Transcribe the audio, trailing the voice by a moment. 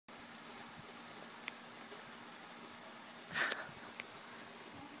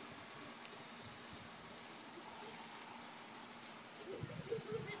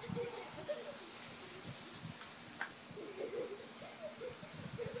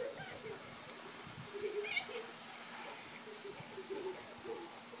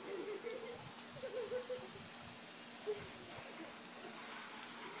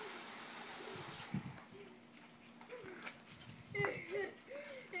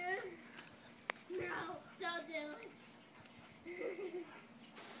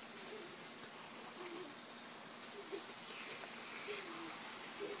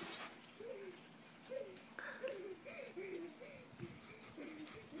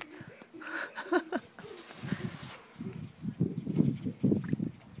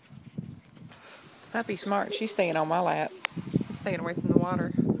Puppy's smart. She's staying on my lap. Staying away from the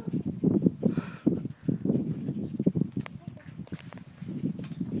water.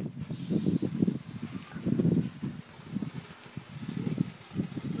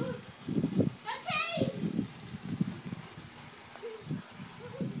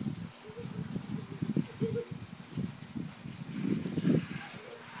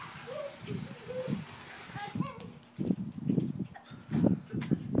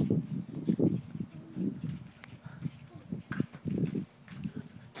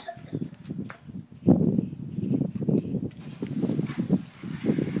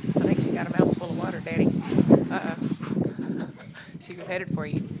 I think she got a mouthful of water, Daddy. Uh-oh. She was headed for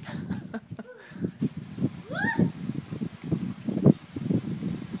you.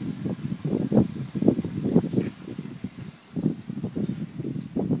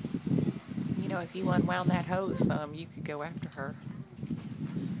 You know, if you unwound that hose some, you could go after her.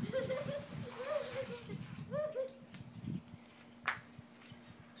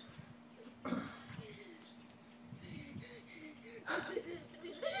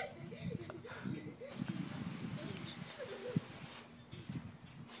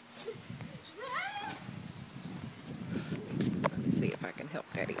 Let me see if I can help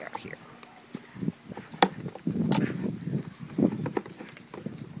Daddy out here.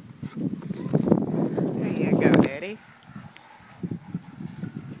 There you go, Daddy.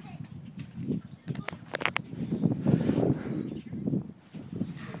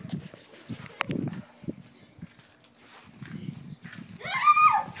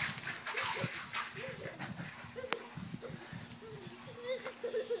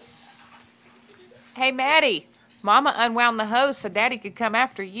 Hey, Mattie, Mama unwound the hose so Daddy could come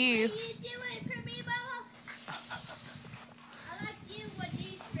after you. What are you doing for me, Mama? I like you with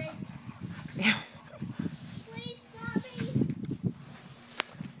these things. Please stop me.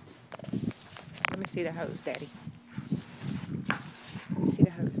 Let me see the hose, Daddy. Let me see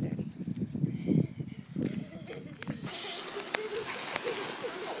the hose, Daddy.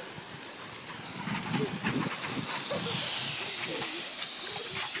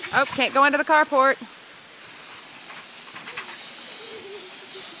 Oh, can't go into the carport.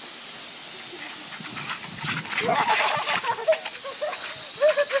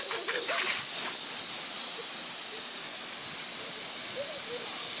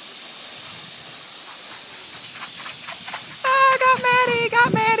 Ah, got Mattie,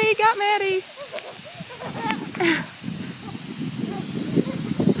 got Mattie, got Mattie.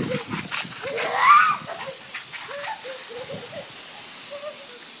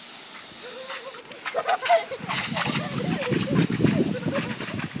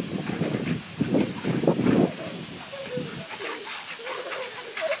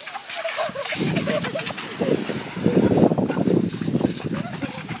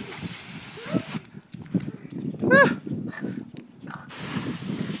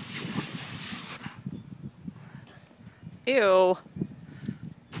 Ew.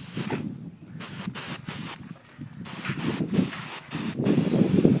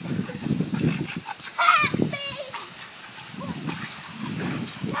 Help me!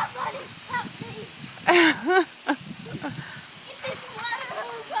 Somebody help me! Get this water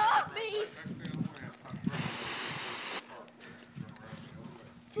hose off me!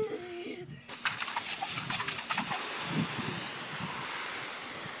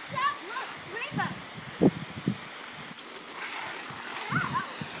 Stop, look, Reba!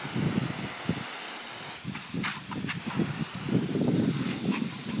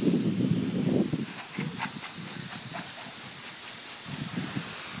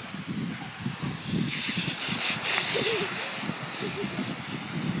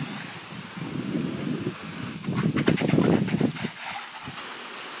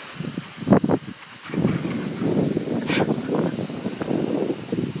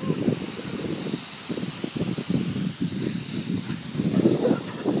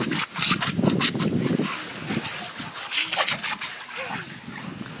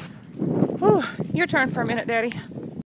 Whew, your turn for a minute, Daddy.